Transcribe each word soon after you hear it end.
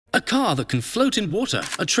car that can float in water,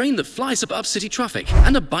 a train that flies above city traffic,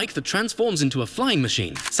 and a bike that transforms into a flying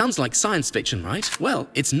machine. Sounds like science fiction, right? Well,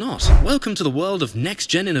 it's not. Welcome to the world of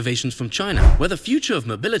next-gen innovations from China, where the future of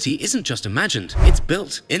mobility isn't just imagined, it's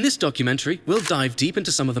built. In this documentary, we'll dive deep into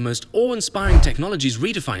some of the most awe-inspiring technologies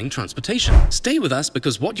redefining transportation. Stay with us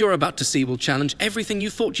because what you're about to see will challenge everything you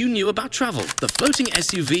thought you knew about travel. The floating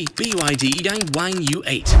SUV BYD Yang Wang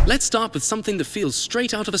U8. Let's start with something that feels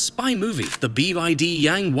straight out of a spy movie. The BYD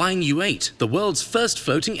Yang Wang U8, the world's first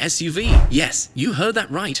floating SUV. Yes, you heard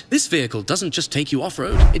that right. This vehicle doesn't just take you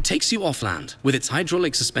off-road, it takes you off-land. With its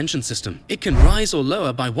hydraulic suspension system, it can rise or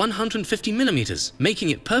lower by 150 millimeters,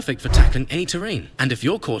 making it perfect for tackling any terrain. And if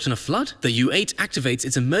you're caught in a flood, the U8 activates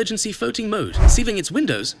its emergency floating mode, sealing its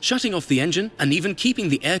windows, shutting off the engine, and even keeping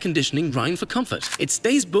the air conditioning running for comfort. It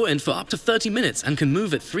stays buoyant for up to 30 minutes and can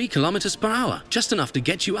move at 3 kilometers per hour, just enough to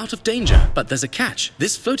get you out of danger. But there's a catch.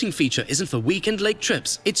 This floating feature isn't for weekend lake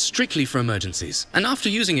trips, it's strictly for emergencies. And after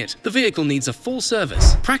using it, the vehicle needs a full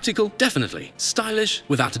service. Practical? Definitely. Stylish?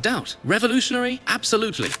 Without a doubt. Revolutionary?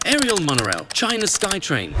 Absolutely. Aerial monorail, China's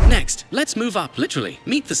SkyTrain. Next, let's move up, literally.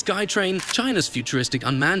 Meet the SkyTrain, China's futuristic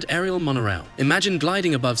unmanned aerial monorail. Imagine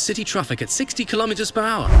gliding above city traffic at 60 kilometers per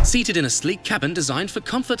hour, seated in a sleek cabin designed for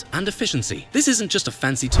comfort and efficiency. This isn't just a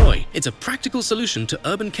fancy toy, it's a practical solution to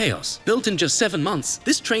urban chaos. Built in just 7 months,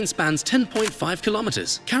 this train spans 10.5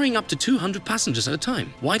 kilometers, carrying up to 200 passengers at a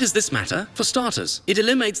time. Why does this matter? For starters, it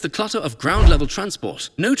eliminates the clutter of ground-level transport.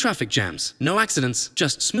 No traffic jams, no accidents,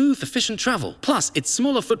 just smooth, efficient travel. Plus, its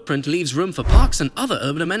smaller footprint leaves room for parks and other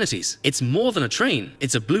urban amenities. It's more than a train,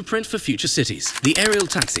 it's a blueprint for future cities. The aerial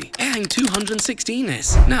taxi, XANG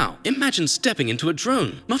 216S. Now, imagine stepping into a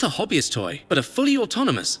drone. Not a hobbyist toy, but a fully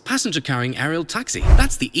autonomous, passenger-carrying aerial taxi.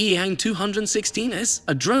 That's the XANG 216S,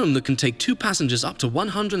 a drone that can take 2 passengers up to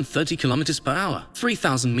 130 kilometers per hour,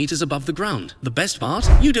 3,000 meters above the ground. The best part?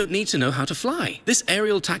 You don't need to know how to fly. This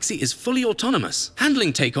aerial taxi is fully autonomous,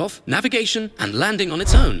 handling takeoff, navigation, and landing on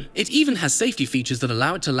its own. It even has safety features that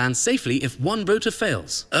allow it to land safely if one rotor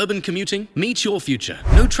fails. Urban commuting? Meet your future.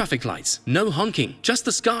 No traffic lights, no honking, just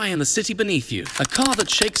the sky and the city beneath you. A car that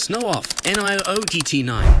shakes snow off. NIO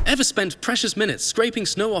ET9. Ever spent precious minutes scraping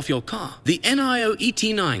snow off your car? The NIO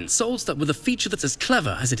ET9 solves that with a feature that's as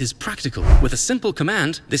clever as it is practical. With a simple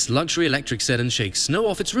command, this luxury electric sedan shakes snow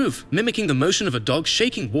off its roof, mimicking the motion of a dog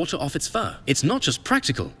shaking water off its fur. It's not just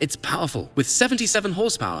practical, it's powerful. With 77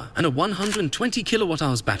 horsepower and a 120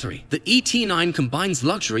 kilowatt-hours battery, the ET9 combines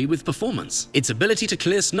luxury with performance. Its ability to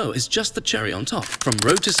clear snow is just the cherry on top. From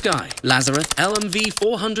road to sky, Lazareth LMV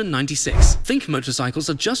 496. Think motorcycles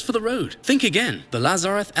are just for the road. Think again. The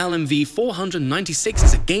Lazareth LMV 496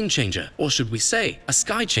 is a game changer, or should we say, a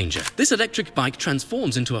sky changer. This electric bike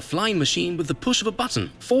transforms into a flying machine with the push of a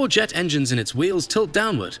button. 4 jet engines in its wheels tilt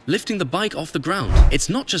downward, lifting the bike off the ground. It's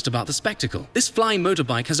not just about the spectacle. This flying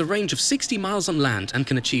motorbike has a range of 60 miles on land and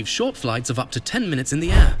can achieve short flights of up to 10 minutes in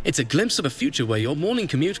the air. It's a glimpse of a future where your morning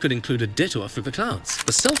commute could include a detour through the clouds.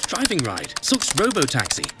 The self-driving ride, Zoox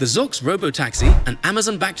Robotaxi. The Zoox Robotaxi, an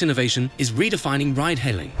Amazon-backed innovation, is redefining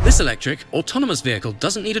ride-hailing. This electric, autonomous vehicle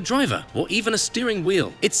doesn't need a driver or even a steering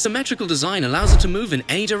wheel. Its symmetrical design allows it to move in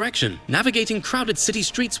any direction, navigating crowded city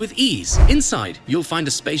streets with ease. Inside, you'll find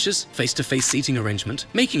a spacious, face-to-face seating arrangement,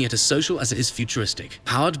 making it as social as it is futuristic.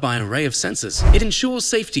 Powered by an array of sensors, it ensures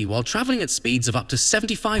safety while traveling at speeds of up to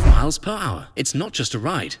 75 miles per hour. It's not just a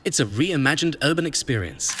ride, it's a reimagined urban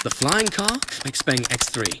experience. The flying car? XPeng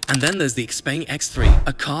X3. And then there's the XPeng X3,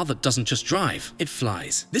 a car that doesn't just drive, it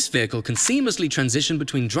flies. This vehicle can seamlessly transition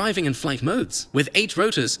between driving and flight modes. With 8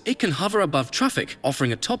 rotors, it can hover above traffic,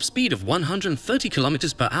 offering a top speed of 130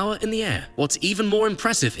 kilometers per hour in the air. What's even more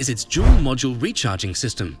impressive is its dual-module recharging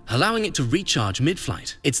system, allowing it to recharge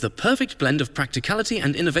mid-flight. It's the perfect blend of practicality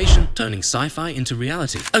and innovation, turning sci-fi into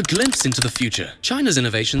reality. A glimpse into the future. China's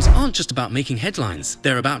innovations aren't just about making headlines,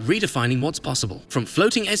 they're about redefining what's possible. From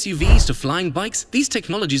floating SUVs to flying bikes, these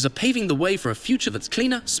technologies are paving the way for a future that's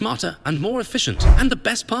cleaner, smarter, and more efficient. And the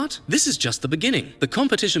best part? This is just the beginning. The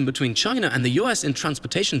competition between China and the US in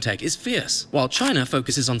transportation tech is fierce. While China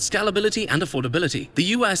focuses on scalability and affordability, the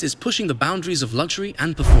US is pushing the boundaries of luxury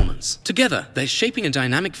and performance. Together, they're shaping a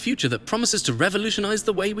dynamic future that promises to revolutionize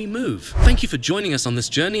the way we move. Thank you for joining us on this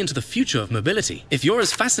journey into the future of mobility. If you're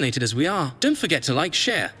as fascinated as we are, don't forget to like,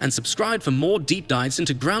 share, and subscribe for more deep dives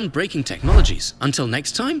into groundbreaking technologies. Until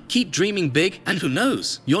next time, keep dreaming big, and who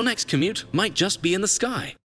knows, your next commute might just be in the sky.